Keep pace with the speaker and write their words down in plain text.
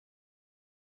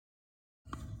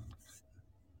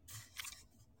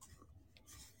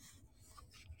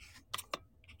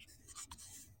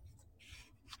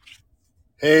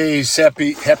Hey,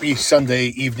 happy Sunday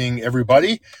evening,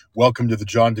 everybody. Welcome to the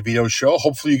John DeVito Show.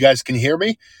 Hopefully, you guys can hear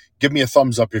me. Give me a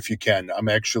thumbs up if you can. I'm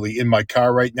actually in my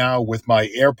car right now with my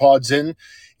AirPods in,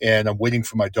 and I'm waiting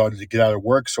for my daughter to get out of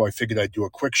work. So I figured I'd do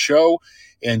a quick show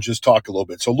and just talk a little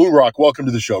bit. So, Lou Rock, welcome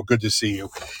to the show. Good to see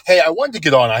you. Hey, I wanted to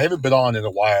get on. I haven't been on in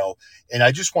a while, and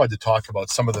I just wanted to talk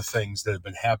about some of the things that have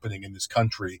been happening in this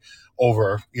country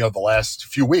over the last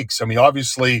few weeks. I mean,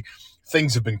 obviously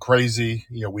things have been crazy.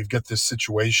 We've got this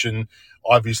situation,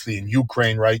 obviously, in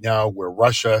Ukraine right now where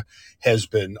Russia has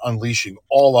been unleashing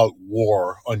all out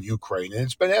war on Ukraine. And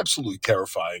it's been absolutely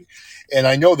terrifying. And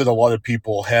I know that a lot of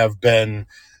people have been,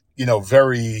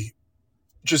 very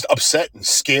just upset and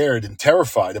scared and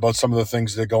terrified about some of the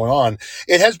things that are going on.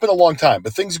 It has been a long time,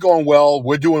 but things are going well.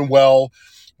 We're doing well.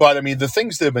 But I mean, the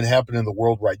things that have been happening in the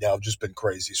world right now have just been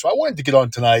crazy. So I wanted to get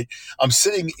on tonight. I'm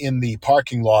sitting in the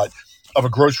parking lot of a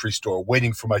grocery store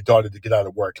waiting for my daughter to get out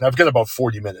of work. And I've got about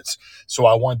 40 minutes. So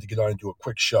I wanted to get on and do a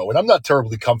quick show. And I'm not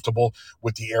terribly comfortable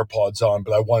with the AirPods on,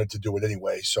 but I wanted to do it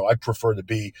anyway. So I prefer to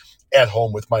be at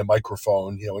home with my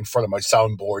microphone, in front of my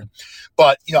soundboard.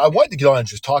 But, I wanted to get on and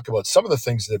just talk about some of the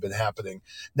things that have been happening.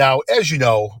 Now, as you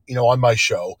know, on my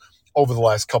show over the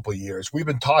last couple of years, we've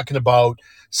been talking about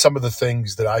some of the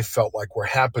things that I felt like were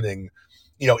happening,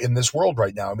 in this world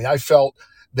right now. I mean, I felt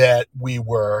that we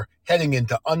were heading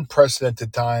into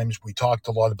unprecedented times. We talked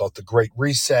a lot about the Great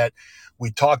Reset. We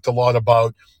talked a lot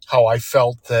about how I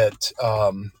felt that,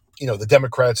 the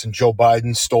Democrats and Joe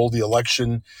Biden stole the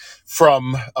election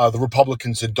from the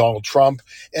Republicans and Donald Trump.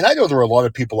 And I know there are a lot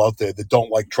of people out there that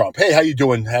don't like Trump. Hey, how you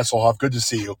doing, Hasselhoff? Good to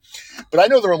see you. But I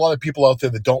know there are a lot of people out there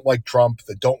that don't like Trump,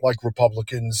 that don't like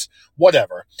Republicans,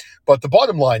 whatever. But the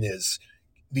bottom line is,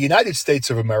 the United States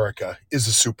of America is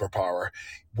a superpower.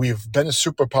 We've been a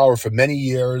superpower for many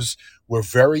years. We're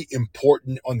very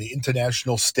important on the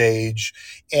international stage.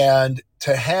 And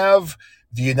to have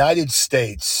the United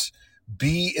States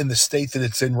be in the state that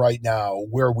it's in right now,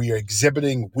 where we are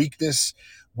exhibiting weakness,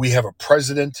 we have a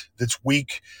president that's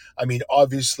weak. I mean,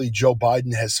 obviously, Joe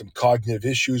Biden has some cognitive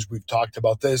issues. We've talked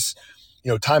about this,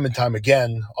 time and time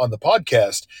again on the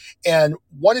podcast. And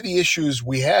one of the issues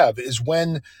we have is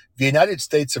when the United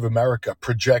States of America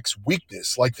projects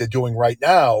weakness like they're doing right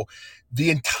now, the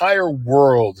entire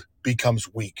world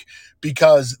becomes weak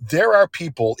because there are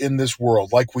people in this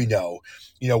world, like we know,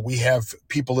 we have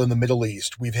people in the Middle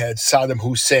East. We've had Saddam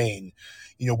Hussein.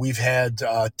 We've had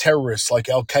terrorists like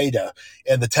Al-Qaeda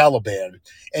and the Taliban.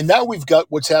 And now we've got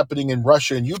what's happening in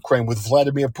Russia and Ukraine with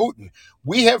Vladimir Putin.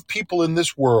 We have people in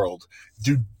this world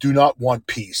do not want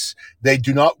peace. They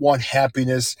do not want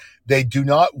happiness. They do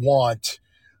not want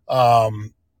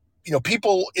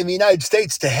people in the United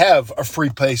States to have a free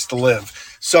place to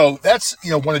live. So that's,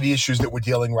 one of the issues that we're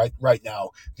dealing right now.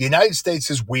 The United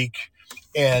States is weak,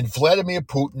 and Vladimir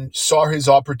Putin saw his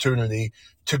opportunity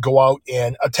to go out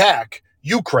and attack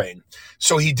Ukraine.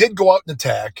 So he did go out and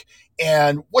attack.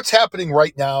 And what's happening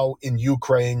right now in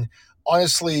Ukraine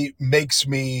honestly makes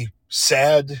me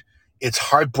sad. It's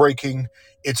heartbreaking.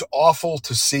 It's awful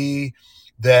to see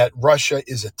that Russia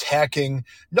is attacking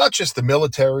not just the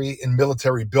military and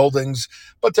military buildings,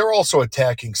 but they're also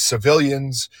attacking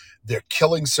civilians. They're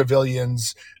killing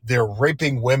civilians. They're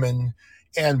raping women.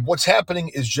 And what's happening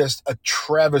is just a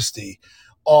travesty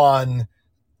on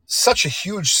such a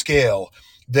huge scale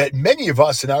that many of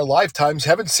us in our lifetimes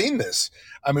haven't seen this.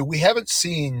 I mean, we haven't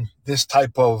seen this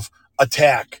type of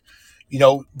attack,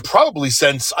 probably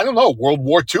since, I don't know, World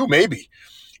War II, maybe.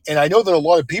 And I know that a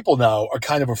lot of people now are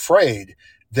kind of afraid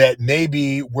that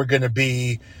maybe we're going to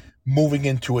be moving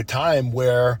into a time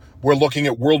where we're looking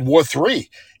at World War III.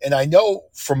 And I know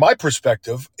from my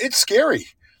perspective, it's scary.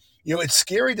 It's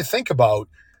scary to think about,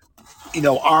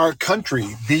 our country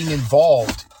being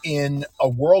involved in a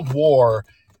world war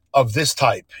of this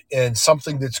type and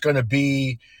something that's going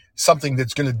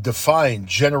to define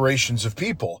generations of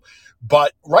people.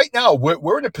 But right now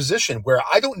we're in a position where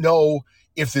I don't know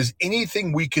if there's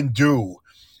anything we can do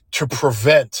to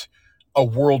prevent a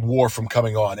world war from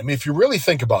coming on. I mean, if you really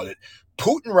think about it,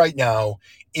 Putin right now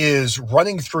is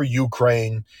running through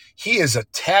Ukraine. He is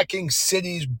attacking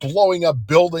cities, blowing up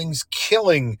buildings,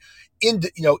 killing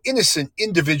innocent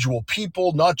individual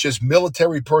people, not just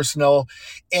military personnel.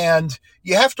 And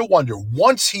you have to wonder,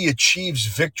 once he achieves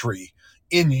victory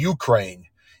in Ukraine,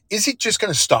 is he just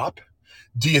going to stop?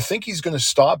 Do you think he's going to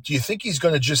stop? Do you think he's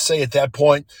going to just say at that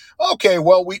point, okay,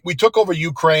 well, we took over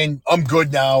Ukraine. I'm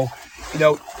good now.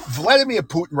 Vladimir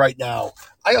Putin right now,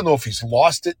 I don't know if he's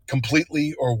lost it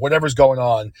completely or whatever's going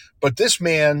on, but this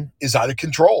man is out of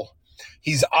control.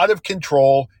 He's out of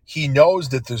control. He knows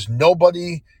that there's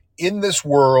nobody in this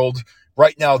world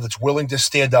right now that's willing to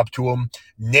stand up to him.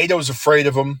 NATO's afraid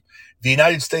of him. The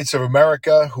United States of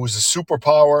America, who is a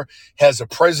superpower, has a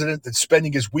president that's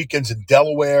spending his weekends in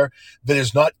Delaware that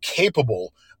is not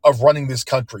capable of running this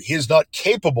country. He is not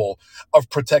capable of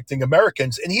protecting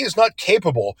Americans, and he is not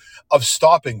capable of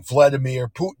stopping Vladimir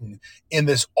Putin in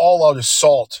this all-out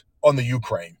assault on the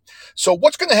Ukraine. So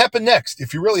what's going to happen next,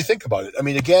 if you really think about it? I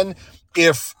mean, again,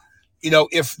 if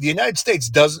the United States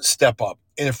doesn't step up,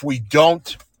 and if we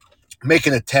don't make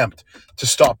an attempt to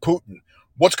stop Putin,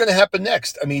 what's going to happen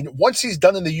next? I mean, once he's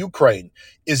done in the Ukraine,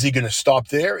 is he going to stop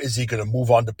there? Is he going to move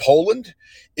on to Poland?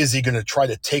 Is he going to try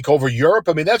to take over Europe?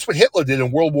 I mean, that's what Hitler did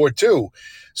in World War II.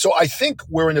 So I think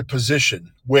we're in a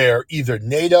position where either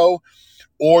NATO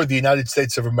or the United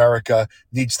States of America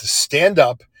needs to stand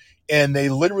up, and they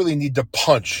literally need to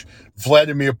punch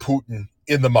Vladimir Putin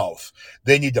in the mouth.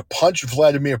 They need to punch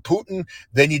Vladimir Putin.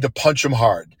 They need to punch him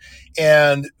hard.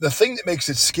 And the thing that makes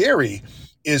it scary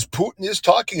is Putin is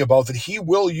talking about that he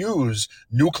will use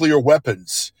nuclear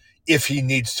weapons if he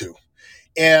needs to.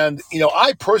 And,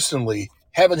 I personally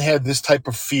haven't had this type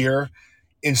of fear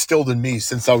instilled in me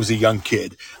since I was a young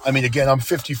kid. I mean, again, I'm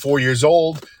 54 years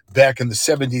old. Back in the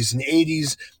 70s and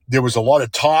 80s, there was a lot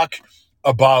of talk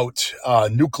about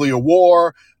nuclear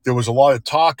war. There was a lot of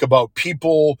talk about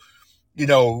people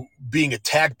being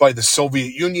attacked by the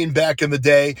Soviet Union back in the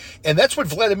day. And that's what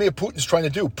Vladimir Putin's trying to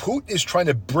do. Putin is trying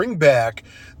to bring back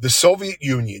the Soviet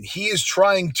Union. He is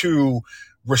trying to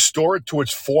restore it to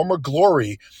its former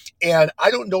glory. And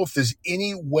I don't know if there's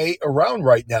any way around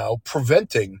right now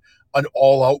preventing an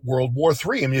all-out World War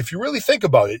III. I mean, if you really think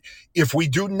about it, if we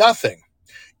do nothing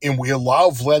and we allow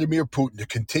Vladimir Putin to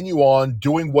continue on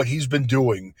doing what he's been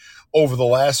doing over the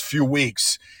last few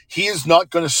weeks, he is not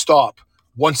going to stop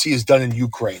once he is done in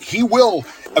Ukraine. He will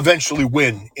eventually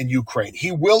win in Ukraine.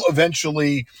 He will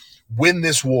eventually win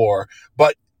this war,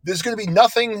 but there's going to be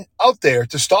nothing out there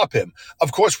to stop him.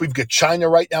 Of course, we've got China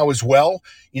right now as well.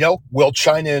 Will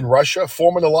China and Russia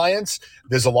form an alliance?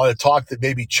 There's a lot of talk that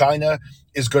maybe China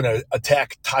is going to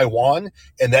attack Taiwan,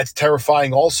 and that's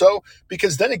terrifying also,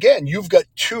 because then again, you've got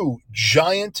two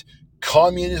giant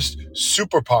communist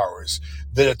superpowers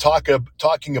that are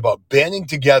talking about banding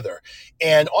together.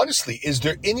 And honestly, is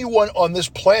there anyone on this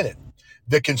planet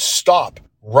that can stop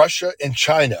Russia and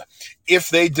China if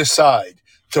they decide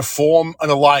to form an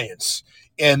alliance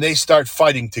and they start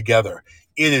fighting together?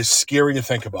 It is scary to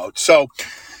think about. So,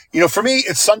 for me,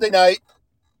 it's Sunday night.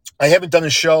 I haven't done a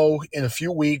show in a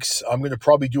few weeks. I'm going to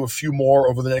probably do a few more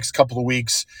over the next couple of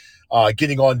weeks,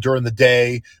 getting on during the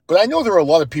day. But I know there are a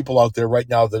lot of people out there right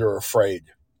now that are afraid.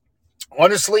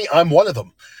 Honestly, I'm one of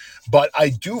them. But I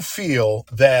do feel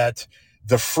that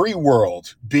the free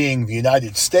world, being the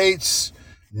United States,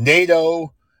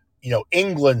 NATO,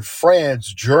 England,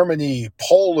 France, Germany,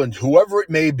 Poland, whoever it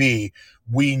may be,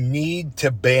 we need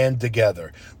to band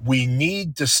together. We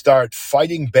need to start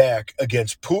fighting back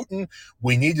against Putin.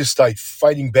 We need to start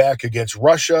fighting back against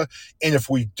Russia. And if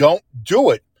we don't do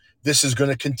it, this is going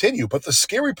to continue. But the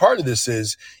scary part of this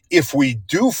is if we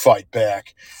do fight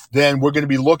back, then we're going to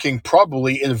be looking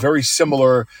probably in a very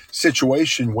similar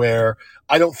situation where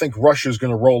I don't think Russia is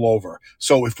going to roll over.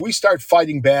 So if we start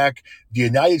fighting back, the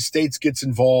United States gets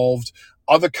involved,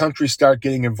 other countries start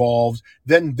getting involved,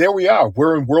 then there we are.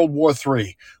 We're in World War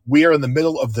III. We are in the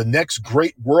middle of the next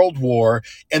great world war.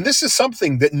 And this is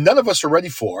something that none of us are ready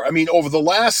for. I mean, over the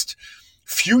last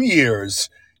few years,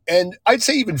 and I'd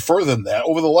say even further than that,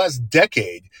 over the last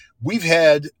decade, we've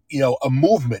had, a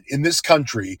movement in this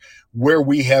country where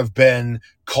we have been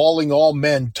calling all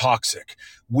men toxic.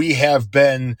 We have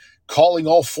been calling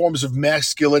all forms of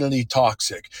masculinity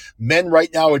toxic. Men right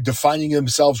now are defining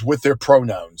themselves with their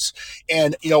pronouns.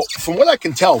 And, from what I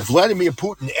can tell, Vladimir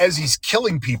Putin, as he's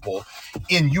killing people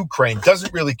in Ukraine,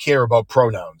 doesn't really care about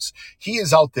pronouns. He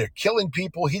is out there killing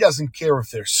people. He doesn't care if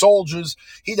they're soldiers.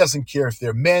 He doesn't care if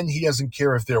they're men. He doesn't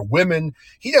care if they're women.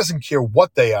 He doesn't care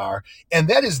what they are. And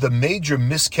that is the major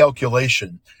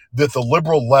miscalculation that the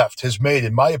liberal left has made,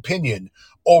 in my opinion,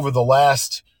 over the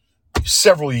last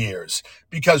several years,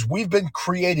 because we've been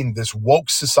creating this woke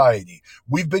society.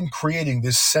 We've been creating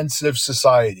this sensitive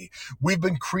society. We've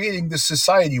been creating this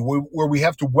society where we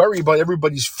have to worry about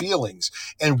everybody's feelings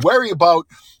and worry about,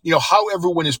 how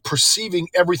everyone is perceiving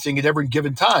everything at every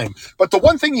given time. But the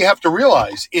one thing you have to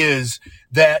realize is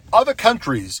that other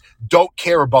countries don't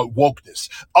care about wokeness.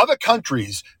 Other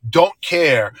countries don't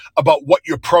care about what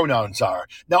your pronouns are.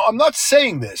 Now, I'm not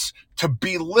saying this to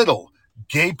belittle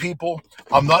gay people.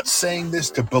 I'm not saying this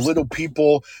to belittle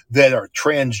people that are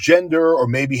transgender or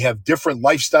maybe have different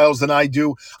lifestyles than I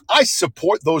do. I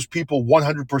support those people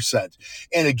 100%.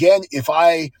 And again, if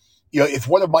I if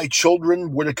one of my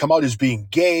children were to come out as being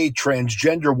gay,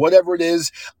 transgender, whatever it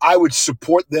is, I would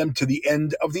support them to the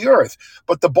end of the earth.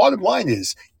 But the bottom line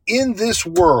is, in this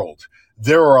world,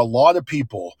 there are a lot of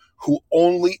people who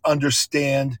only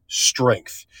understand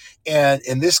strength. And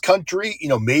in this country,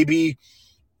 maybe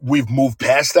we've moved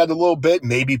past that a little bit.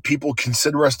 Maybe people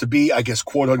consider us to be, I guess,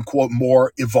 quote unquote,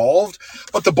 more evolved.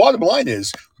 But the bottom line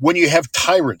is, when you have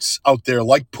tyrants out there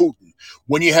like Putin,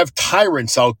 when you have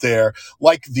tyrants out there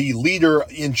like the leader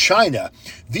in China,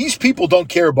 these people don't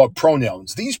care about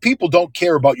pronouns. These people don't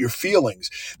care about your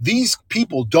feelings. These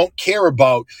people don't care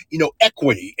about,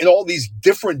 equity and all these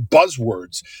different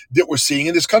buzzwords that we're seeing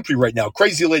in this country right now.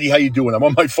 Crazy lady, how you doing? I'm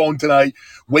on my phone tonight,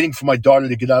 waiting for my daughter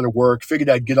to get out of work. Figured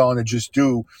I'd get on and just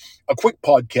do a quick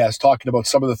podcast talking about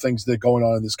some of the things that are going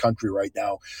on in this country right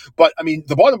now. But I mean,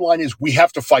 the bottom line is we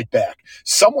have to fight back.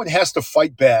 Someone has to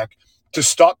fight back to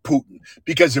stop Putin,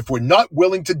 because if we're not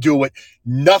willing to do it,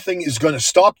 nothing is going to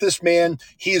stop this man.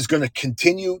 He is going to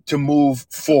continue to move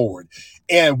forward.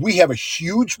 And we have a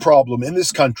huge problem in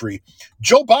this country.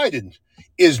 Joe Biden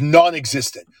is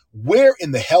non-existent. Where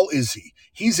in the hell is he?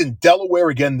 He's in Delaware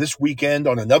again this weekend,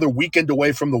 on another weekend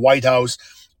away from the White House.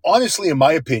 Honestly, in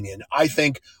my opinion, I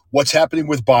think what's happening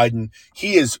with Biden,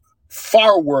 he is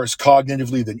far worse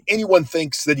cognitively than anyone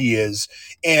thinks that he is.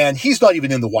 And he's not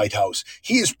even in the White House.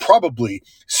 He is probably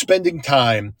spending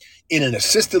time in an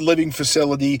assisted living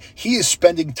facility. He is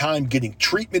spending time getting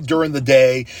treatment during the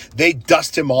day. They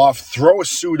dust him off, throw a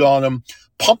suit on him,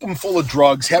 pump him full of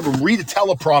drugs, have him read a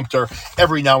teleprompter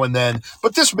every now and then.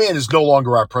 But this man is no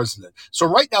longer our president. So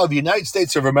right now, the United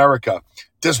States of America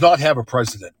does not have a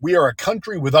president. We are a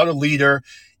country without a leader.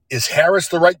 Is Harris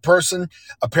the right person?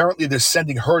 Apparently, they're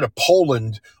sending her to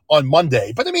Poland on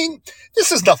Monday. But I mean,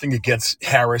 this is nothing against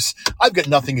Harris. I've got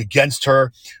nothing against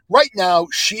her. Right now,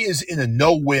 she is in a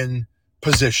no-win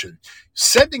position.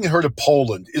 Sending her to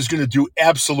Poland is going to do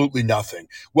absolutely nothing.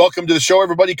 Welcome to the show,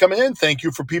 everybody coming in. Thank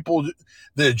you for people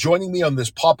that are joining me on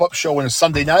this pop-up show on a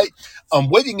Sunday night. I'm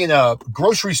waiting in a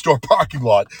grocery store parking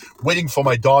lot, waiting for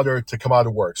my daughter to come out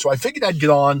of work. So I figured I'd get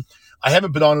on. I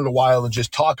haven't been on in a while and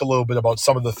just talk a little bit about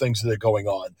some of the things that are going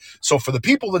on. So for the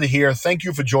people that are here, thank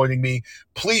you for joining me.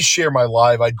 Please share my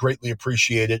live. I'd greatly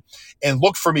appreciate it. And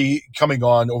look for me coming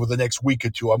on over the next week or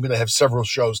two. I'm going to have several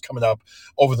shows coming up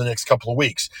over the next couple of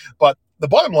weeks. But the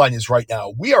bottom line is right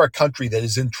now, we are a country that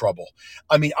is in trouble.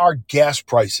 I mean, our gas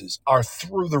prices are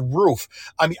through the roof.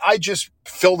 I mean, I just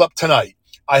filled up tonight.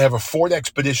 I have a Ford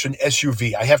Expedition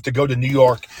SUV. I have to go to New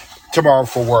York tomorrow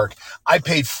for work. I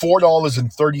paid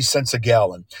 $4.30 a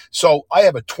gallon. So I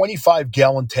have a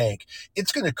 25-gallon tank.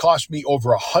 It's going to cost me over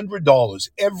 $100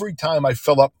 every time I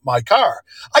fill up my car.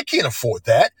 I can't afford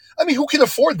that. I mean, who can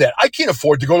afford that? I can't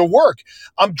afford to go to work.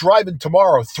 I'm driving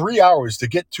tomorrow 3 hours to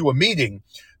get to a meeting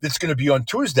that's going to be on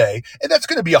Tuesday, and that's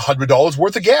going to be $100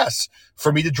 worth of gas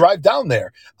for me to drive down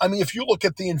there. I mean, if you look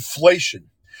at the inflation,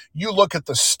 you look at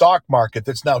the stock market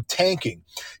that's now tanking,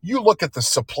 you look at the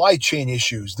supply chain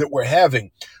issues that we're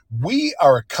having, we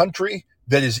are a country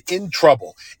that is in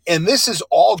trouble. And this has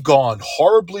all gone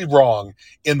horribly wrong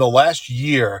in the last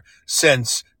year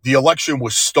since the election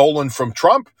was stolen from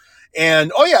Trump.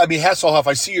 And, oh yeah, I mean, Hasselhoff,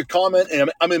 I see your comment,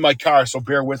 and I'm in my car, so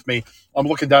bear with me. I'm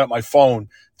looking down at my phone.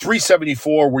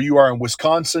 $3.74 where you are in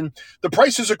Wisconsin. The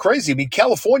prices are crazy. I mean,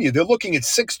 California, they're looking at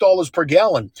 $6 per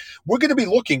gallon. We're going to be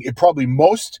looking at probably in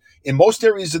most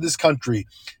areas of this country,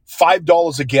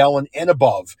 $5 a gallon and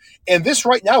above. And this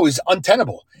right now is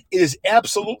untenable. It is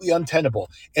absolutely untenable.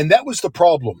 And that was the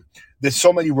problem that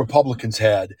so many Republicans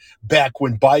had back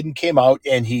when Biden came out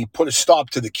and he put a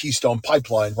stop to the Keystone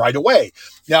Pipeline right away.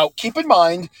 Now, keep in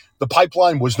mind, the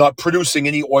pipeline was not producing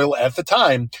any oil at the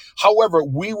time. However,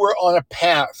 we were on a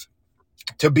path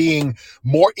to being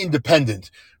more independent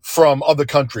from other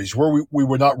countries, where we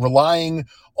were not relying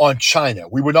on China.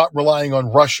 We were not relying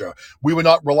on Russia. We were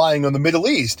not relying on the Middle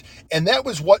East. And that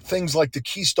was what things like the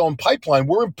Keystone Pipeline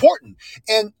were important.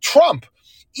 And Trump,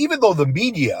 even though the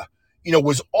media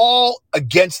was all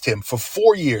against him for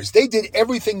 4 years. They did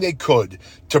everything they could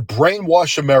to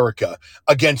brainwash America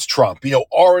against Trump.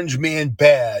 Orange man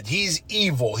bad. He's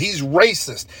evil. He's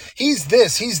racist. He's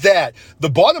this. He's that.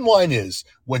 The bottom line is,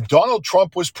 when Donald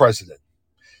Trump was president,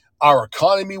 our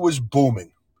economy was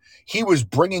booming. He was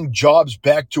bringing jobs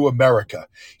back to America.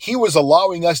 He was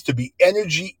allowing us to be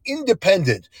energy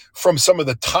independent from some of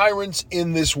the tyrants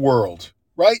in this world.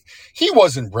 Right? He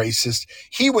wasn't racist.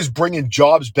 He was bringing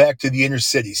jobs back to the inner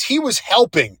cities. He was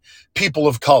helping people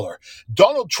of color.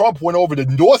 Donald Trump went over to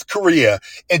North Korea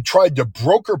and tried to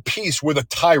broker peace with a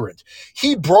tyrant.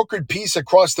 He brokered peace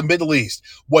across the Middle East.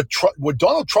 What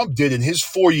Donald Trump did in his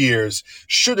 4 years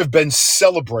should have been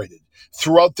celebrated.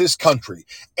 throughout this country.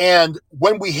 And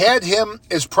when we had him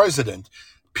as president,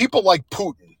 people like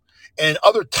Putin and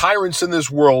other tyrants in this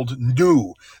world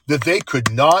knew that they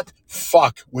could not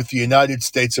fuck with the United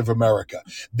States of America.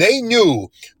 They knew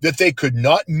that they could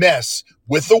not mess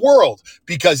with the world,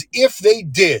 because if they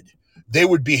did, they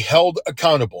would be held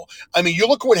accountable. I mean, you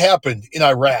look at what happened in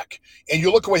Iraq, and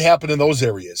you look at what happened in those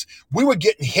areas. We were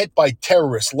getting hit by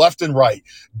terrorists left and right.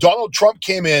 Donald Trump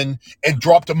came in and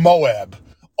dropped a Moab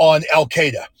on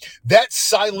Al-Qaeda. That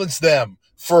silenced them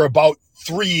for about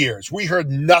 3 years. We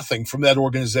heard nothing from that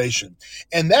organization.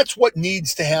 And that's what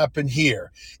needs to happen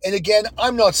here. And again,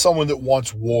 I'm not someone that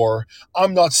wants war.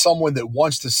 I'm not someone that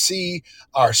wants to see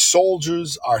our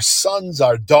soldiers, our sons,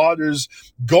 our daughters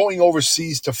going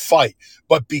overseas to fight.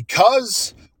 But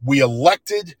because we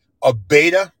elected a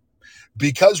beta,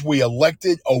 because we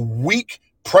elected a weak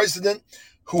president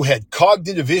who had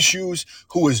cognitive issues,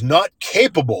 who is not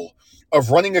capable of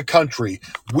running a country,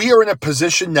 we are in a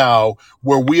position now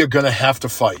where we are going to have to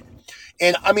fight.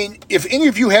 And I mean, if any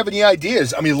of you have any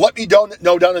ideas, I mean, let me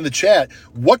know down in the chat,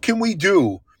 what can we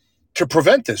do to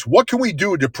prevent this? What can we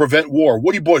do to prevent war?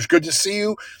 Woody Bush, good to see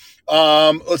you.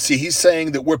 Let's see, he's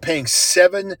saying that we're paying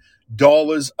 $7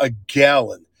 a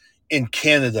gallon in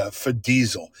Canada for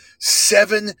diesel.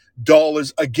 $7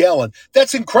 a gallon.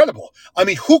 That's incredible. I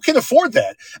mean, who can afford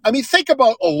that? I mean, think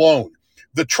about alone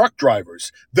the truck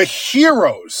drivers, the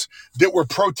heroes that were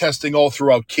protesting all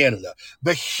throughout Canada,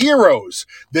 the heroes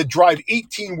that drive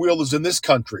 18-wheelers in this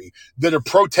country that are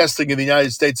protesting in the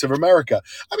United States of America.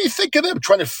 I mean, think of them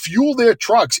trying to fuel their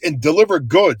trucks and deliver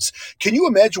goods. Can you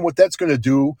imagine what that's going to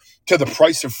do to the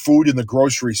price of food in the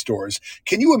grocery stores?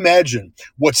 Can you imagine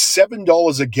what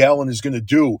 $7 a gallon is going to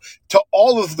do to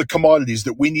all of the commodities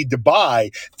that we need to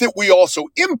buy that we also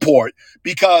import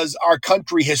because our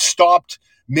country has stopped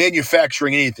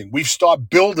manufacturing anything? We've stopped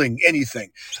building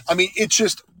anything. I mean, it's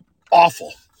just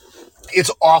awful.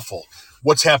 It's awful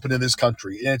what's happened in this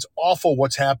country. And it's awful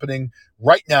what's happening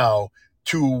right now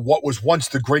to what was once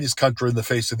the greatest country in the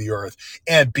face of the earth.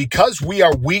 And because we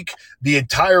are weak, the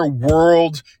entire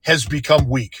world has become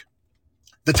weak.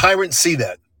 The tyrants see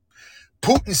that.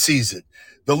 Putin sees it.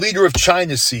 The leader of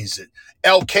China sees it.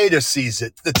 Al-Qaeda sees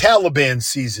it. The Taliban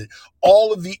sees it.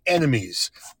 All of the enemies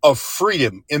of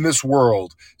freedom in this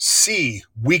world see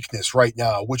weakness right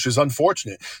now, which is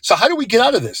unfortunate. So how do we get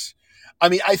out of this? I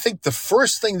mean, I think the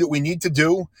first thing that we need to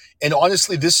do, and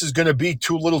honestly, this is going to be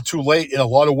too little too late in a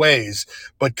lot of ways,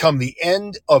 but come the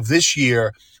end of this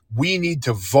year, we need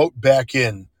to vote back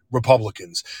in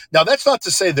Republicans. Now, that's not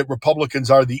to say that Republicans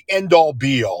are the end-all,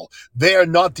 be-all. They are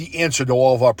not the answer to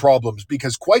all of our problems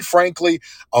because, quite frankly,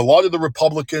 a lot of the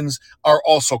Republicans are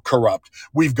also corrupt.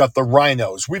 We've got the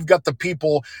rhinos. We've got the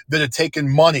people that are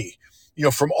taking money,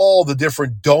 from all the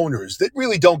different donors that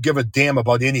really don't give a damn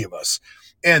about any of us.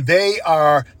 And they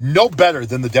are no better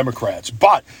than the Democrats.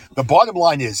 But the bottom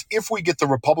line is, if we get the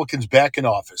Republicans back in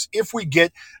office, if we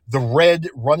get the red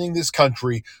running this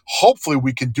country, hopefully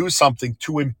we can do something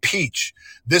to impeach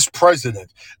this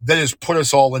president that has put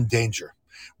us all in danger.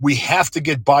 We have to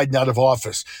get Biden out of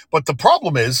office. But the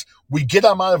problem is, we get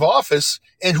him out of office,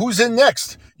 and who's in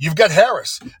next? You've got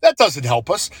Harris. That doesn't help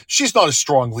us. She's not a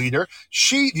strong leader.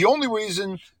 The only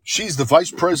reason she's the vice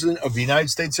president of the United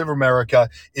States of America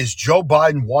is Joe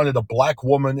Biden wanted a black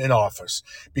woman in office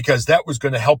because that was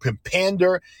going to help him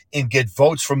pander and get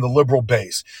votes from the liberal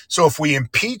base. So if we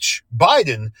impeach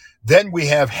Biden, then we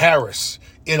have Harris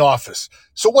in office.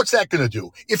 So what's that going to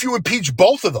do? If you impeach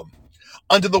both of them,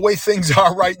 under the way things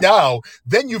are right now,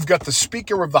 then you've got the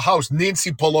Speaker of the House,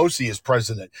 Nancy Pelosi, as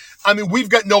president. I mean, we've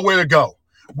got nowhere to go.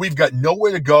 We've got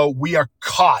nowhere to go. We are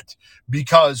caught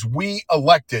because we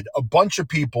elected a bunch of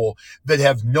people that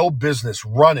have no business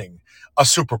running a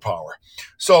superpower.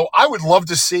 So I would love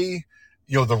to see,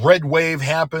 the red wave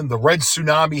happen, the red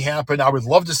tsunami happen. I would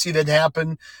love to see that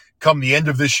happen come the end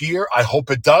of this year. I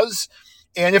hope it does.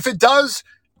 And if it does,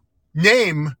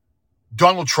 name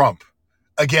Donald Trump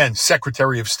again,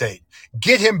 Secretary of State.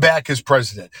 Get him back as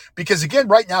president. Because again,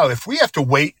 right now, if we have to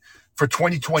wait for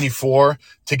 2024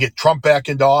 to get Trump back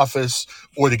into office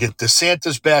or to get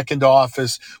DeSantis back into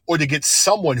office or to get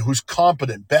someone who's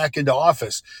competent back into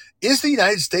office, is the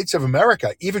United States of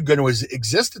America even going to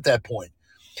exist at that point?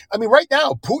 I mean, right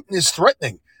now, Putin is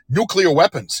threatening nuclear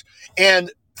weapons.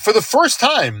 And for the first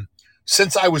time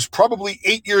since I was probably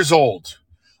 8 years old,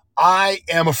 I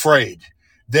am afraid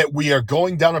that we are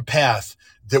going down a path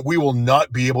that we will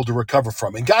not be able to recover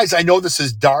from. And guys, I know this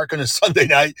is dark on a Sunday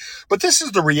night, but this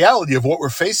is the reality of what we're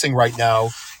facing right now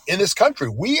in this country.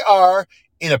 We are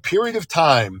in a period of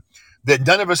time that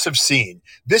none of us have seen.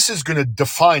 This is going to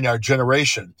define our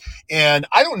generation. And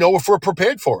I don't know if we're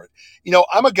prepared for it.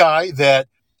 I'm a guy that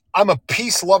I'm a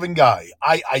peace loving guy.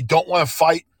 I don't want to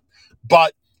fight,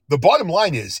 but the bottom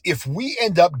line is if we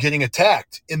end up getting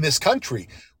attacked in this country,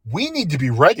 we need to be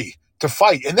ready to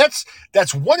fight. And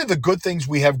that's one of the good things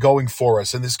we have going for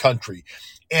us in this country.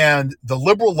 And the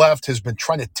liberal left has been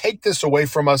trying to take this away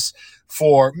from us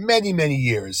for many, many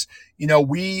years.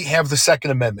 We have the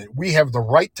Second Amendment. We have the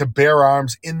right to bear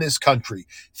arms in this country.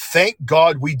 Thank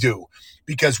God we do,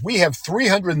 because we have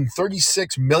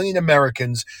 336 million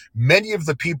Americans. Many of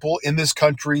the people in this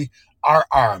country are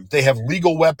armed. They have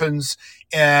legal weapons,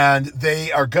 and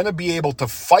they are going to be able to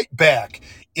fight back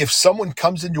if someone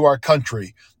comes into our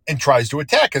country and tries to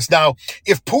attack us. Now,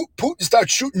 if Putin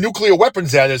starts shooting nuclear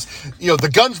weapons at us,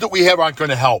 the guns that we have aren't going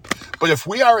to help. But if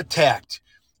we are attacked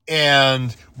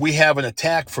and we have an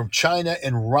attack from China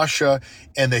and Russia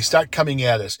and they start coming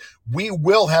at us, we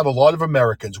will have a lot of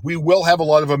Americans. We will have a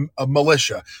lot of a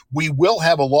militia. We will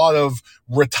have a lot of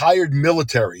retired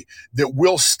military that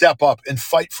will step up and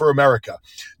fight for America.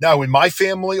 Now, in my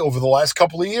family, over the last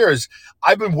couple of years,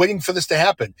 I've been waiting for this to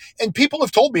happen. And people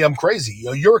have told me I'm crazy.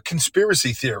 You're a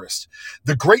conspiracy theorist.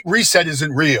 The Great Reset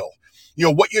isn't real.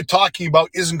 What you're talking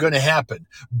about isn't going to happen.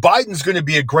 Biden's going to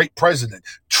be a great president.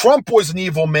 Trump was an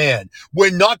evil man. We're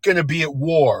not going to be at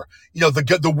war.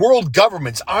 The world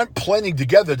governments aren't planning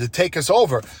together to take us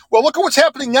over. Well, look at what's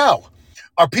happening now.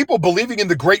 Are people believing in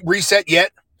the Great Reset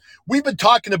yet? We've been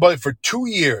talking about it for 2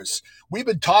 years. We've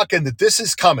been talking that this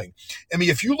is coming. I mean,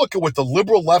 if you look at what the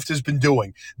liberal left has been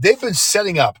doing, they've been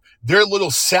setting up their little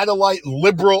satellite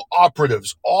liberal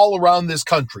operatives all around this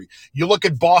country. You look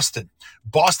at Boston.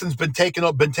 Boston's been taken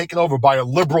over by a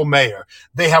liberal mayor.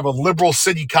 They have a liberal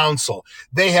city council.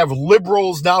 They have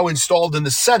liberals now installed in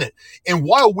the Senate. And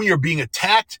while we are being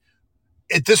attacked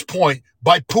at this point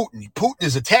by Putin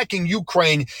is attacking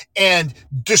Ukraine and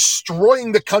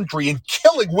destroying the country and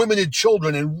killing women and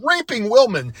children and raping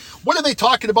women. What are they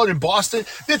talking about in Boston?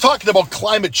 They're talking about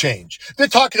climate change. They're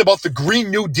talking about the Green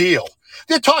New Deal.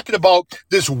 They're talking about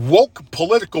this woke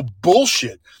political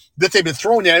bullshit that they've been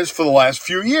throwing at us for the last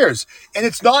few years. And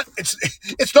it's not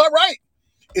right.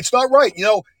 It's not right.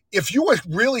 If you were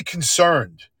really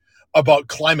concerned about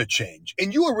climate change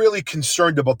and you were really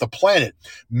concerned about the planet,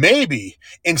 maybe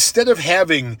instead of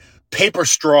having paper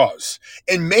straws,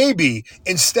 and maybe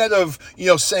instead of,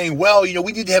 saying, well,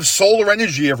 we need to have solar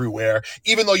energy everywhere,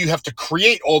 even though you have to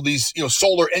create all these,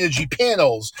 solar energy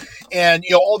panels and,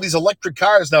 all these electric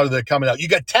cars now that are coming out. You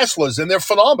got Teslas and they're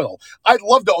phenomenal. I'd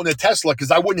love to own a Tesla because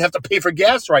I wouldn't have to pay for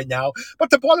gas right now. But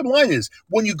the bottom line is,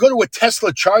 when you go to a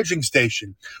Tesla charging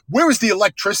station, where is the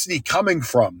electricity coming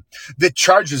from that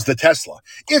charges the Tesla?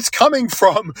 It's coming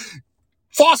from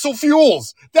fossil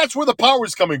fuels. That's where the power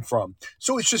is coming from.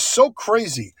 So it's just so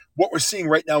crazy what we're seeing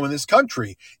right now in this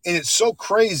country. And it's so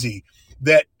crazy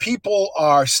that people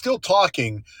are still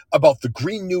talking about the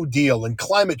Green New Deal and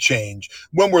climate change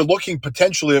when we're looking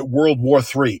potentially at World War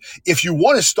III. If you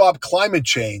want to stop climate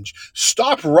change,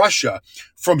 stop Russia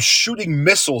from shooting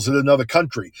missiles at another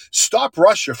country. Stop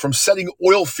Russia from setting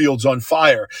oil fields on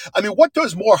fire. I mean, what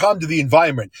does more harm to the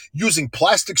environment? Using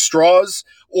plastic straws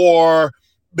or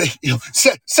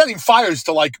setting fires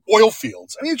to like oil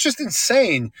fields? I mean, it's just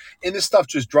insane. And this stuff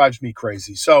just drives me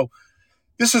crazy. So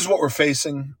this is what we're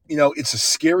facing. It's a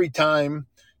scary time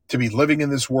to be living in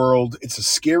this world. It's a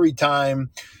scary time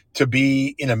to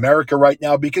be in America right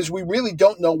now because we really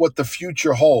don't know what the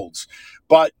future holds.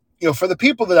 But, for the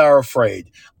people that are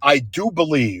afraid, I do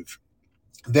believe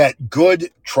that good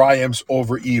triumphs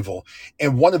over evil.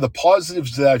 And one of the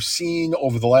positives that I've seen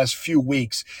over the last few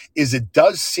weeks is it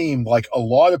does seem like a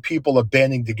lot of people are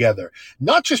banding together,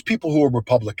 not just people who are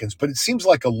Republicans, but it seems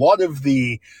like a lot of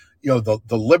the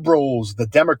liberals, the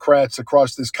Democrats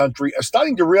across this country are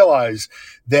starting to realize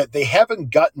that they haven't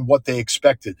gotten what they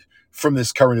expected from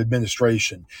this current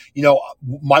administration.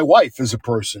 My wife is a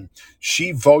person,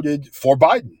 she voted for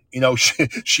Biden.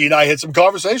 She and I had some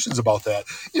conversations about that,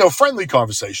 friendly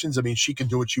conversations. I mean, she can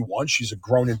do what she wants. She's a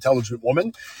grown, intelligent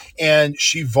woman, and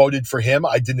she voted for him.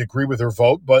 I didn't agree with her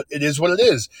vote, but it is what it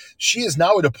is. She is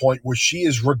now at a point where she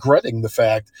is regretting the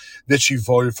fact that she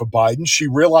voted for Biden. She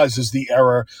realizes the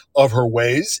error of her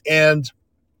ways, and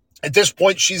at this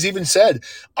point, she's even said,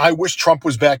 I wish Trump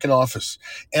was back in office.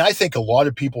 And I think a lot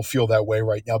of people feel that way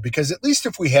right now because at least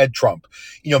if we had Trump,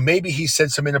 maybe he said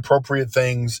some inappropriate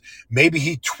things, maybe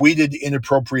he tweeted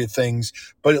inappropriate things,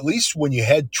 but at least when you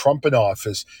had Trump in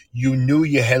office, you knew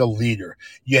you had a leader.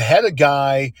 You had a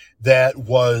guy that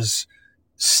was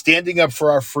standing up for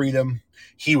our freedom.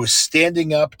 He was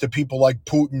standing up to people like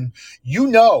Putin.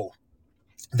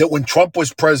 that when Trump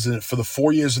was president for the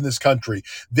 4 years in this country,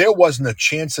 there wasn't a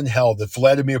chance in hell that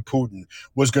Vladimir Putin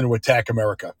was going to attack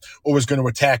America or was going to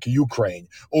attack Ukraine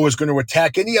or was going to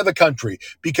attack any other country.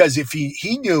 Because if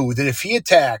he knew that if he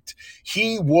attacked,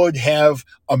 he would have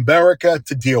America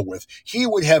to deal with. He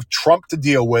would have Trump to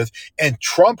deal with, and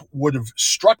Trump would have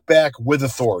struck back with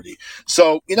authority.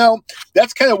 So,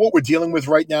 that's kind of what we're dealing with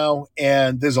right now.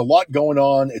 And there's a lot going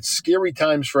on. It's scary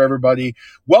times for everybody.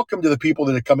 Welcome to the people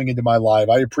that are coming into my live.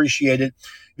 I appreciate it.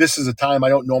 This is a time I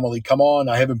don't normally come on.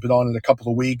 I haven't been on in a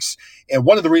couple of weeks. And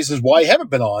one of the reasons why I haven't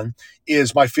been on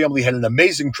is my family had an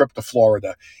amazing trip to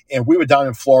Florida. And we were down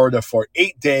in Florida for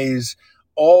 8 days.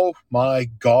 Oh my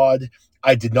God.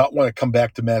 I did not want to come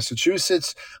back to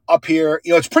Massachusetts. Up here,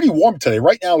 it's pretty warm today.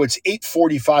 Right now, it's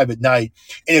 8:45 at night,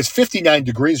 and it's 59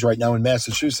 degrees right now in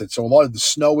Massachusetts. So a lot of the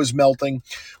snow is melting.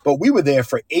 But we were there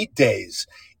for 8 days,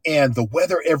 and the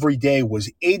weather every day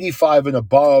was 85 and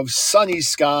above, sunny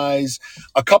skies.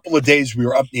 A couple of days we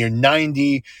were up near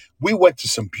 90. We went to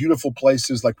some beautiful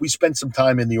places. Like we spent some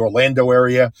time in the Orlando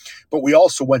area, but we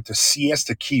also went to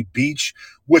Siesta Key Beach,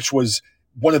 which was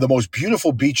one of the most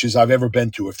beautiful beaches I've ever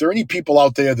been to. If there are any people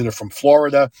out there that are from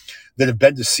Florida that have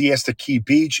been to Siesta Key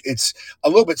Beach, it's a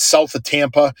little bit south of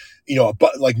Tampa,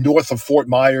 like north of Fort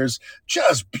Myers.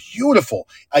 Just beautiful.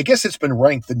 I guess it's been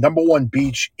ranked the number one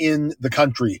beach in the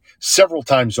country several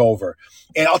times over.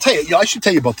 And I'll tell you, I should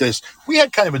tell you about this. We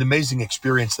had kind of an amazing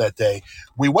experience that day.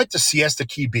 We went to Siesta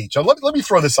Key Beach. Now, let me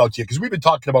throw this out to you because we've been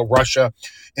talking about Russia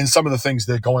and some of the things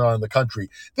that are going on in the country.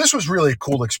 This was really a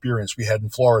cool experience we had in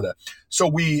Florida. So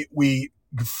we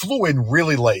flew in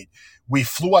really late. We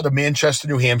flew out of Manchester,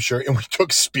 New Hampshire, and we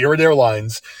took Spirit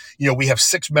Airlines. We have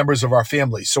 6 members of our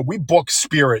family. So we booked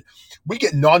Spirit. We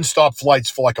get nonstop flights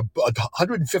for like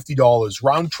 $150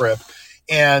 round trip.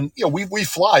 And, we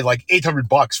fly like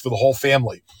 $800 for the whole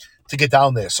family to get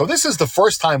down there. So this is the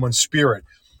first time on Spirit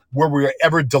where we were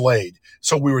ever delayed.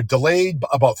 So we were delayed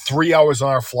about 3 hours on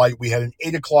our flight. We had an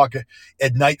 8:00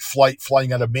 at night flight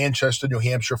flying out of Manchester, New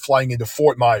Hampshire, flying into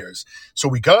Fort Myers. So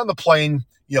we got on the plane,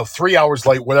 3 hours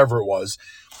late, whatever it was.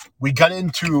 We got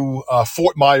into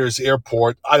Fort Myers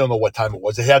Airport. I don't know what time it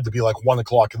was. It had to be like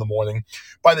 1:00 in the morning.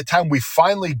 By the time we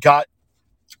finally got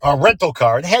a rental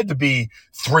car, it had to be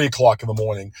 3:00 in the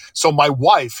morning. So my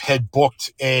wife had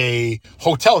booked a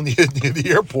hotel near the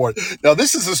airport. Now,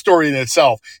 this is a story in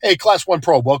itself. Hey, Class 1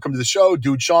 Pro, welcome to the show.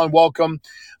 Dude, Sean, welcome.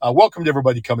 Welcome to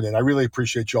everybody coming in. I really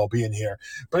appreciate you all being here.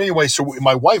 But anyway, so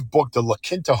my wife booked a La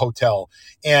Quinta hotel,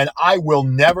 and I will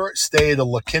never stay at a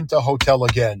La Quinta hotel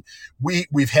again.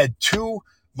 We've had 2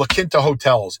 La Quinta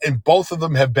hotels, and both of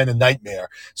them have been a nightmare.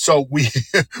 So we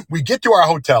get to our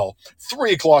hotel,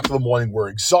 3:00 in the morning. We're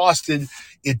exhausted.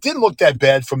 It didn't look that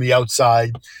bad from the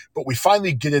outside, but we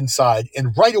finally get inside,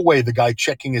 and right away, the guy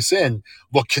checking us in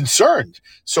looked concerned.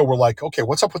 So we're like, okay,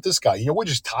 what's up with this guy? We're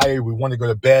just tired. We want to go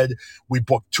to bed. We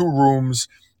booked 2 rooms.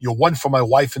 One for my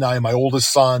wife and I and my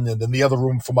oldest son, and then the other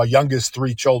room for my youngest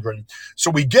 3 children.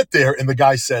 So we get there, and the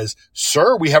guy says,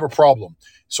 "Sir, we have a problem."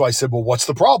 So I said, "Well, what's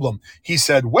the problem?" He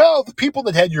said, "Well, the people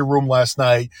that had your room last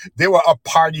night, they were up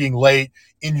partying late,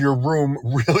 and your room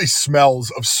really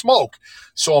smells of smoke."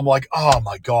 So I'm like, oh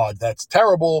my God, that's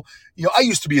terrible. I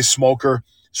used to be a smoker.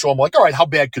 So I'm like, all right, how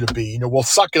bad could it be? We'll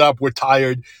suck it up. We're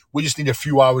tired. We just need a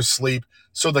few hours sleep.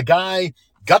 So the guy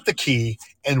got the key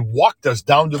and walked us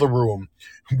down to the room.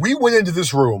 We went into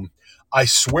this room. I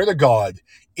swear to God,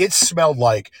 it smelled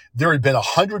like there had been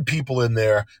 100 people in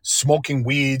there smoking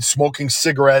weed, smoking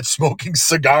cigarettes, smoking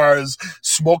cigars,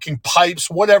 smoking pipes,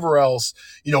 whatever else,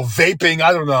 vaping.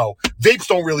 I don't know. Vapes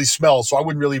don't really smell, so I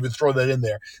wouldn't really even throw that in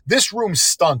there. This room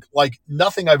stunk like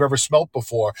nothing I've ever smelled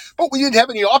before, but we didn't have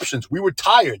any options. We were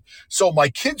tired. So my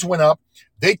kids went up.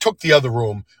 They took the other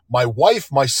room. My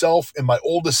wife, myself, and my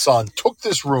oldest son took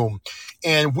this room,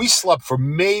 and we slept for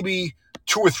maybe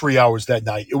 2 or 3 hours that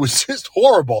night. It was just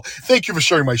horrible. Thank you for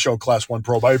sharing my show, Class 1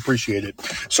 Probe. I appreciate it.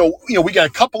 So, we got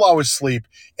a couple hours sleep.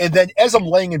 And then as I'm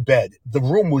laying in bed, the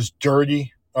room was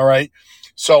dirty. All right.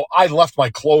 So I left my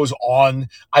clothes on.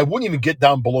 I wouldn't even get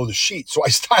down below the sheet. So I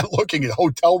started looking at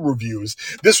hotel reviews.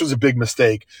 This was a big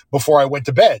mistake before I went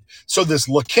to bed. So this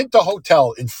La Quinta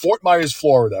Hotel in Fort Myers,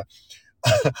 Florida,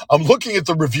 I'm looking at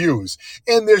the reviews,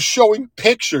 and they're showing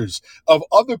pictures of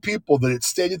other people that had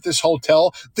stayed at this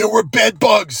hotel. There were bed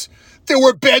bugs. There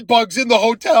were bed bugs in the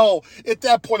hotel. At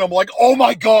that point, I'm like, oh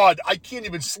my God, I can't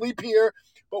even sleep here.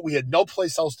 But we had no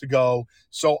place else to go.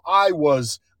 So I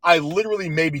literally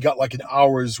maybe got like an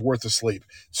hour's worth of sleep.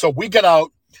 So we got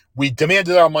out. We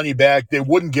demanded our money back. They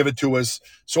wouldn't give it to us.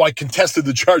 So I contested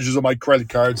the charges on my credit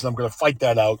cards, and I'm going to fight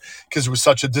that out because it was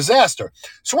such a disaster.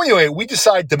 So anyway, we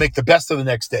decide to make the best of the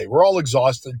next day. We're all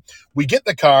exhausted. We get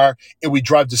in the car and we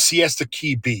drive to Siesta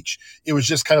Key Beach. It was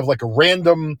just kind of like a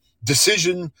random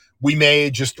decision we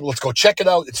made. Just let's go check it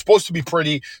out. It's supposed to be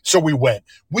pretty. So we went.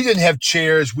 We didn't have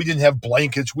chairs. We didn't have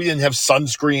blankets. We didn't have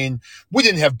sunscreen. We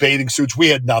didn't have bathing suits. We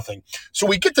had nothing. So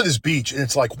we get to this beach and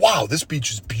it's like, wow, this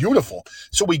beach is beautiful.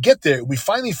 So we get there. We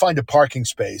finally find a parking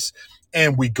space.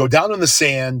 And we go down on the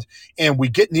sand and we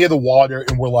get near the water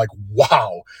and we're like,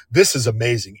 wow, this is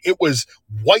amazing. It was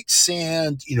white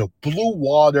sand, blue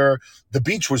water. The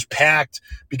beach was packed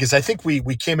because I think we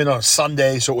came in on a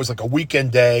Sunday. So it was like a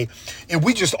weekend day and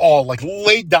we just all like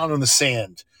laid down on the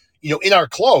sand, in our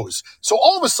clothes. So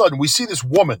all of a sudden we see this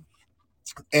woman.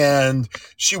 And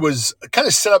she was kind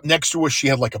of set up next to us. She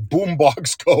had like a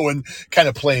boombox going, kind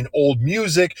of playing old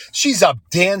music. She's up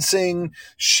dancing.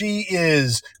 She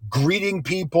is greeting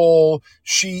people.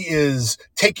 She is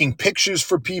taking pictures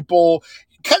for people.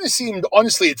 Kind of seemed,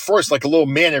 honestly, at first like a little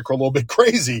manic or a little bit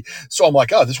crazy. So I'm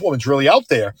like, oh, this woman's really out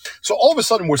there. So all of a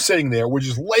sudden we're sitting there. We're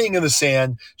just laying in the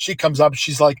sand. She comes up.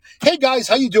 She's like, hey, guys,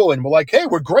 how you doing? We're like, hey,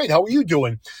 we're great. How are you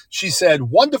doing? She said,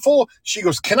 wonderful. She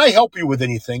goes, can I help you with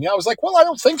anything? I was like, well, I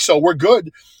don't think so. We're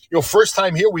good. First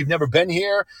time here. We've never been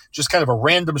here. Just kind of a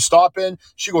random stop in.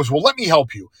 She goes, well, let me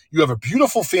help you. You have a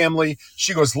beautiful family.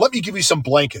 She goes, let me give you some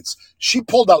blankets. She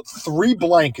pulled out 3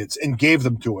 blankets and gave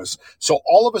them to us. So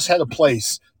all of us had a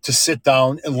place to sit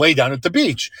down and lay down at the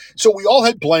beach. So we all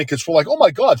had blankets. We're like, oh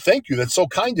my God, thank you. That's so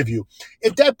kind of you.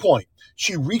 At that point,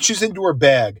 she reaches into her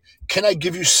bag. Can I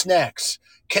give you snacks?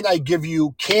 Can I give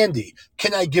you candy?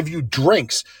 Can I give you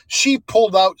drinks? She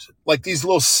pulled out like these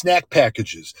little snack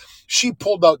packages. She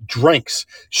pulled out drinks.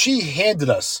 She handed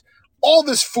us all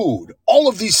this food, all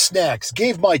of these snacks,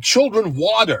 gave my children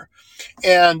water.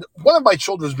 And one of my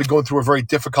children has been going through a very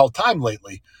difficult time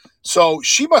lately. So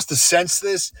she must have sensed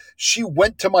this. She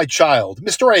went to my child.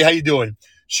 Mr. A, how you doing?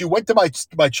 She went to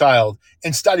my child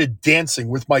and started dancing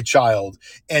with my child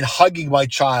and hugging my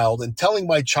child and telling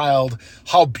my child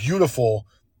how beautiful,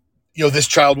 this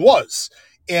child was.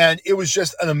 And it was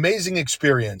just an amazing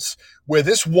experience where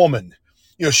this woman,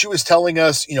 she was telling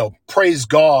us, praise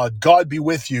God, God be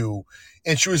with you.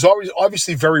 And she was always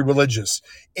obviously very religious.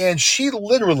 And she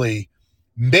literally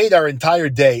made our entire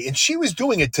day. And she was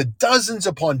doing it to dozens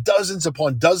upon dozens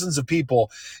upon dozens of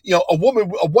people.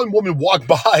 One woman walked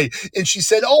by and she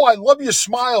said, oh, I love your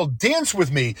smile. Dance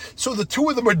with me. So the two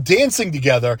of them are dancing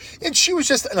together. And she was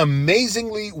just an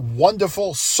amazingly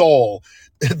wonderful soul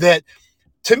that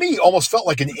to me almost felt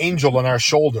like an angel on our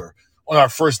shoulder on our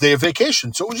first day of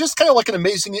vacation. So it was just kind of like an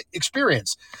amazing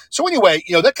experience. So anyway,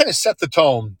 that kind of set the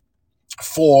tone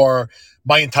for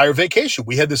my entire vacation.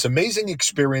 We had this amazing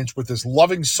experience with this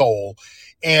loving soul,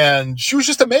 and she was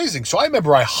just amazing. So I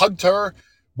remember I hugged her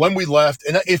when we left.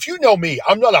 And if you know me,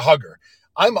 I'm not a hugger.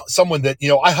 I'm someone that,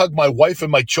 I hug my wife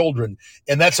and my children,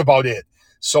 and that's about it.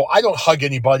 So I don't hug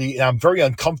anybody, and I'm very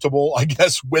uncomfortable, I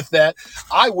guess, with that.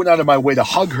 I went out of my way to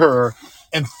hug her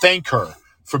and thank her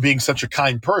for being such a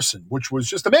kind person, which was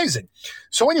just amazing.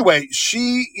 So anyway,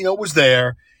 she, was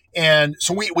there. And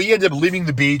so we ended up leaving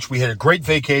the beach. We had a great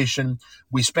vacation.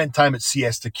 We spent time at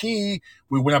Siesta Key.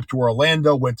 We went up to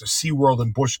Orlando, went to SeaWorld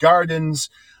and Busch Gardens.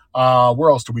 Where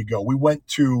else did we go? We went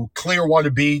to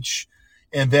Clearwater Beach.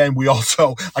 And then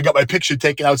I got my picture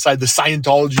taken outside the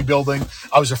Scientology building.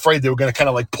 I was afraid they were going to kind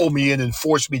of like pull me in and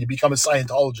force me to become a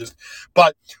Scientologist.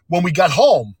 But when we got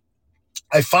home,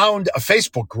 I found a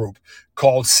Facebook group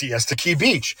called Siesta Key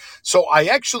Beach. So I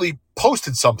actually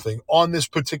posted something on this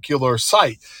particular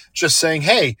site just saying,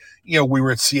 hey, we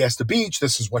were at Siesta Beach.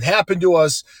 This is what happened to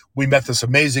us. We met this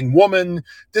amazing woman.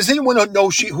 Does anyone know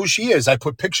who she is? I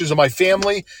put pictures of my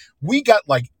family. We got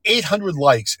like 800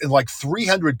 likes and like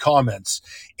 300 comments.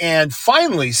 And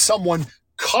finally, someone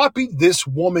copied this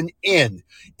woman in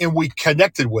and we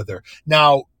connected with her.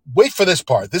 Now, wait for this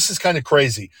part. This is kind of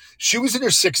crazy. She was in her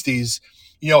 60s,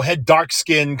 had dark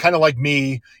skin, kind of like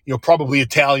me, probably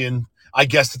Italian, I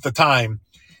guess at the time.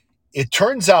 It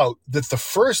turns out that the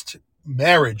first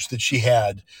marriage that she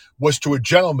had was to a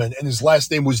gentleman, and his last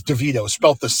name was DeVito,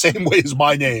 spelled the same way as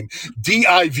my name,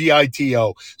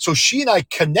 Divito. So she and I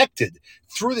connected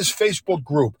through this Facebook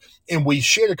group, and we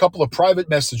shared a couple of private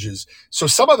messages. So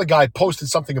some other guy posted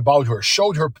something about her,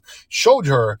 showed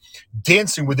her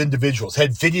dancing with individuals,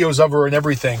 had videos of her and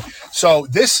everything. So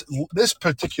this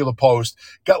particular post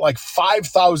got like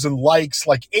 5,000 likes,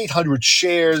 like 800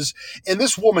 shares, and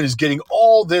this woman is getting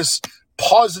all this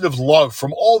positive love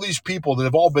from all these people that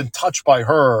have all been touched by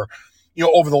her.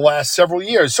 over the last several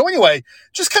years. So anyway,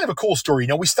 just kind of a cool story.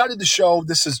 We started the show.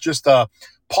 This is just a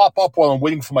pop up while I'm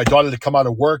waiting for my daughter to come out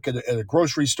of work at a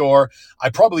grocery store. I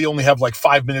probably only have like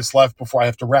 5 minutes left before I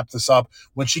have to wrap this up.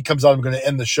 When she comes out, I'm going to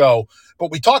end the show.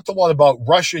 But we talked a lot about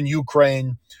Russia and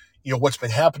Ukraine, what's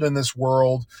been happening in this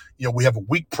world. We have a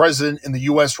weak president in the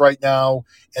U.S. right now,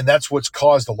 and that's what's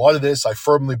caused a lot of this. I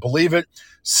firmly believe it.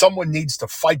 Someone needs to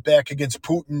fight back against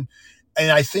Putin. And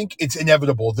I think it's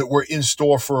inevitable that we're in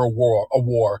store for a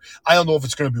war. I don't know if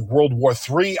it's going to be World War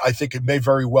III. I think it may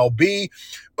very well be.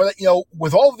 But,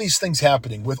 with all of these things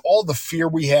happening, with all the fear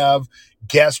we have,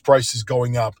 gas prices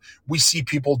going up, we see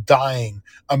people dying.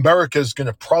 America is going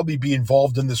to probably be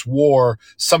involved in this war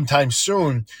sometime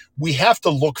soon. We have to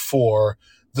look for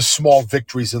the small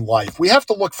victories in life. We have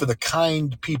to look for the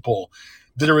kind people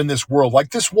that are in this world,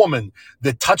 like this woman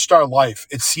that touched our life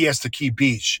at Siesta Key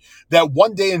Beach, that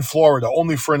one day in Florida,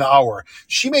 only for an hour.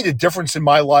 She made a difference in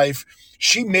my life.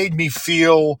 She made me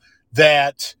feel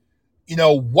that,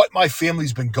 what my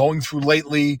family's been going through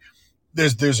lately,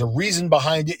 there's a reason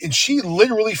behind it. And she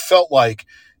literally felt like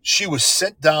she was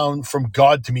sent down from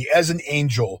God to me as an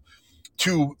angel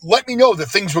to let me know that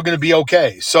things were going to be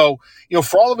okay. So,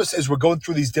 for all of us, as we're going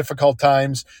through these difficult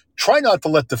times, try not to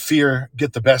let the fear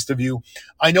get the best of you.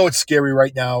 I know it's scary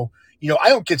right now. I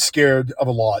don't get scared of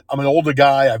a lot. I'm an older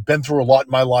guy. I've been through a lot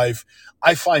in my life.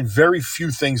 I find very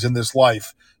few things in this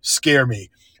life scare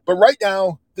me. But right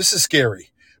now, this is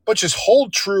scary. But just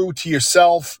hold true to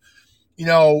yourself.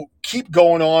 Keep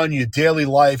going on your daily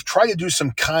life. Try to do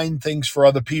some kind things for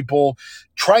other people.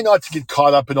 Try not to get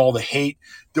caught up in all the hate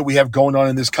that we have going on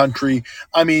in this country.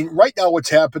 I mean, right now what's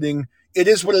happening, it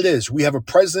is what it is. We have a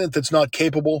president that's not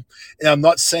capable, and I'm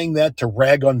not saying that to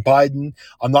rag on Biden.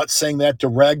 I'm not saying that to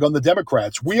rag on the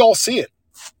Democrats. We all see it.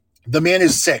 The man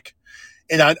is sick.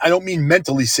 And I don't mean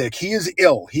mentally sick. He is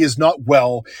ill. He is not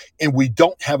well, and we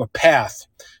don't have a path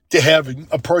to having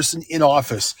a person in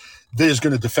office that is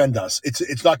going to defend us.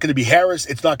 It's not going to be Harris.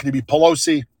 It's not going to be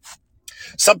Pelosi.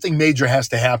 Something major has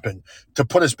to happen to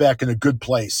put us back in a good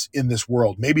place in this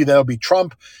world. Maybe that'll be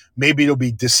Trump. Maybe it'll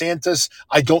be DeSantis.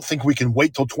 I don't think we can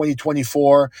wait till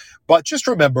 2024. But just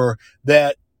remember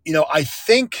that, I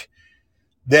think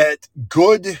that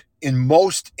good in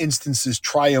most instances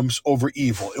triumphs over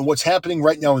evil. And what's happening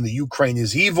right now in the Ukraine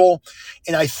is evil.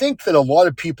 And I think that a lot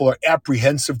of people are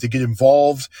apprehensive to get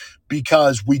involved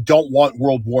because we don't want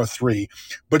World War III.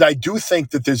 But I do think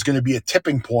that there's going to be a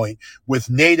tipping point with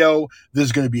NATO.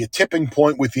 There's going to be a tipping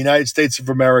point with the United States of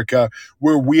America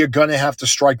where we are going to have to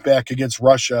strike back against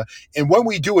Russia. And when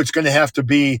we do, it's going to have to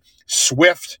be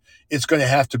swift. It's going to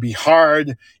have to be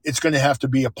hard. It's going to have to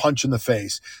be a punch in the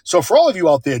face. So for all of you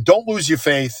out there, don't lose your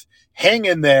faith. Hang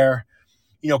in there.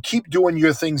 Keep doing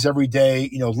your things every day.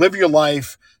 Live your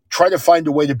life. Try to find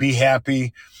a way to be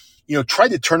happy. Try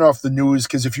to turn off the news,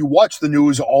 because if you watch the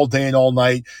news all day and all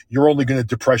night, you're only going to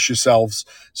depress yourselves.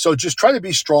 So just try to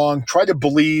be strong. Try to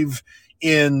believe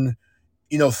in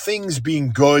things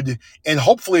being good. And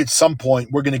hopefully at some point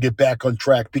we're going to get back on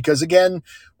track, because again,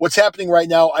 what's happening right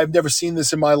now, I've never seen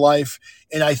this in my life.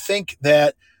 And I think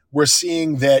that we're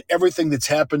seeing that everything that's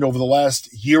happened over the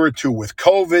last year or two with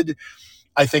COVID,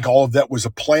 I think all of that was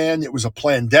a plan. It was a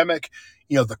plandemic.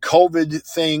 The COVID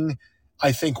thing,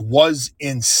 I think, was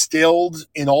instilled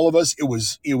in all of us. It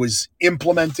was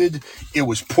implemented. It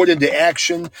was put into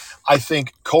action. I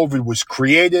think COVID was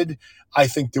created. I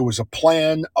think there was a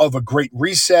plan of a great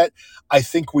reset. I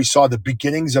think we saw the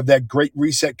beginnings of that great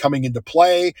reset coming into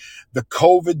play. The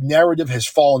COVID narrative has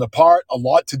fallen apart, a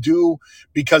lot to do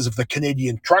because of the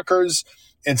Canadian truckers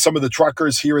and some of the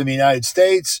truckers here in the United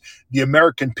States. The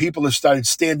American people have started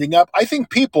standing up. I think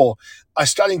people are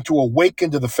starting to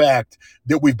awaken to the fact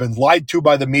that we've been lied to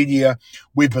by the media.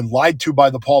 We've been lied to by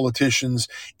the politicians,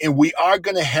 and we are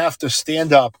going to have to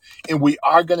stand up, and we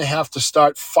are going to have to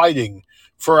start fighting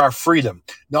for our freedom.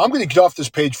 Now, I'm going to get off this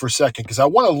page for a second because I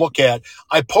want to look at,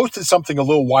 I posted something a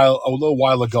little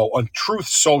while ago on Truth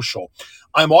Social.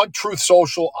 I'm on Truth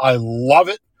Social. I love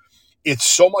it. It's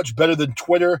so much better than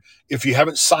Twitter. If you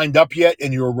haven't signed up yet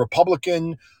and you're a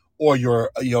Republican, or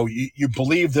you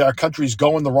believe that our country is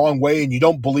going the wrong way and you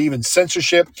don't believe in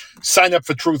censorship, sign up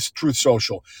for Truth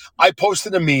Social. I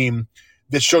posted a meme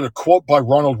that showed a quote by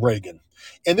Ronald Reagan.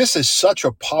 And this is such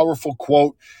a powerful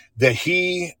quote that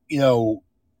he,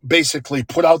 basically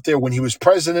put out there when he was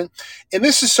president. And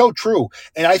this is so true.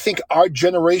 And I think our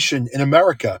generation in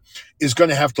America is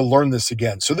going to have to learn this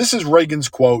again. So this is Reagan's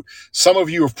quote. Some of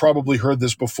you have probably heard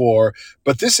this before,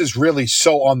 but this is really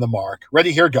so on the mark.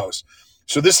 Ready? Here goes.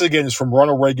 So this again is from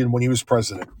Ronald Reagan when he was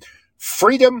president.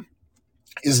 Freedom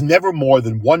is never more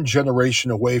than one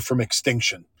generation away from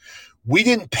extinction. We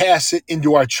didn't pass it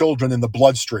into our children in the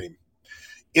bloodstream.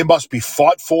 It must be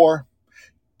fought for,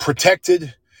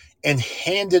 protected, and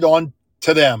handed on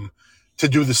to them to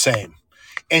do the same.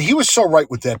 And he was so right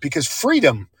with that, because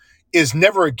freedom is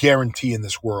never a guarantee in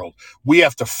this world. We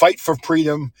have to fight for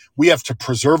freedom. We have to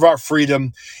preserve our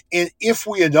freedom. And if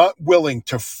we are not willing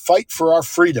to fight for our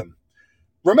freedom,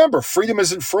 remember, freedom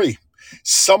isn't free.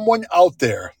 Someone out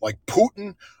there like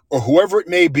Putin or whoever it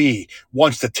may be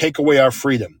wants to take away our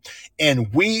freedom.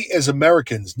 And we as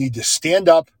Americans need to stand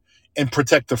up and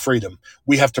protect the freedom.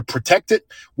 We have to protect it.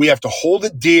 We have to hold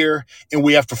it dear, and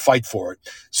we have to fight for it.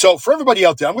 So for everybody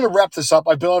out there, I'm going to wrap this up.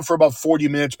 I've been on for about 40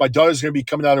 minutes. My daughter's going to be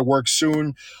coming out of work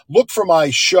soon. Look for my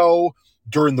show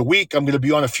during the week. I'm going to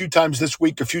be on a few times this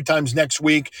week, a few times next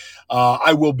week.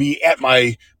 I will be at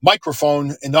my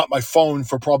microphone and not my phone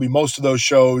for probably most of those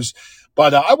shows.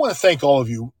 But I want to thank all of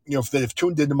you, that have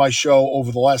tuned into my show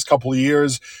over the last couple of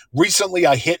years. Recently,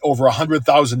 I hit over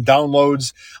 100,000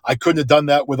 downloads. I couldn't have done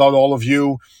that without all of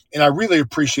you. And I really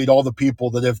appreciate all the people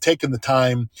that have taken the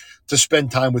time to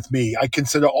spend time with me. I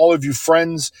consider all of you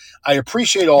friends. I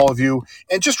appreciate all of you.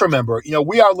 And just remember,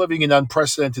 we are living in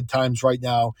unprecedented times right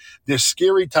now. They're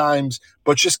scary times,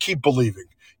 but just keep believing.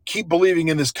 Keep believing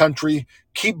in this country.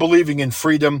 Keep believing in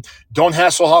freedom. Don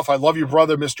Hasselhoff, I love you,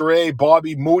 brother. Mr. A,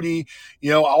 Bobby, Moody,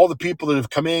 all the people that have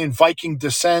come in. Viking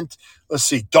Descent. Let's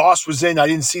see. Doss was in. I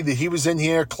didn't see that he was in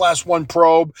here. Class 1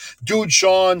 Probe. Dude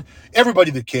Sean.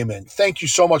 Everybody that came in. Thank you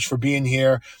so much for being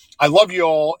here. I love you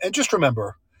all. And just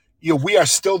remember, we are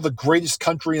still the greatest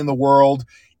country in the world,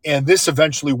 and this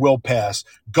eventually will pass.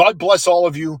 God bless all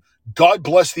of you. God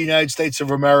bless the United States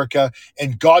of America,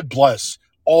 and God bless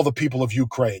all the people of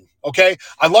Ukraine. Okay?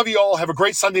 I love you all. Have a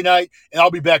great Sunday night, and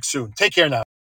I'll be back soon. Take care now.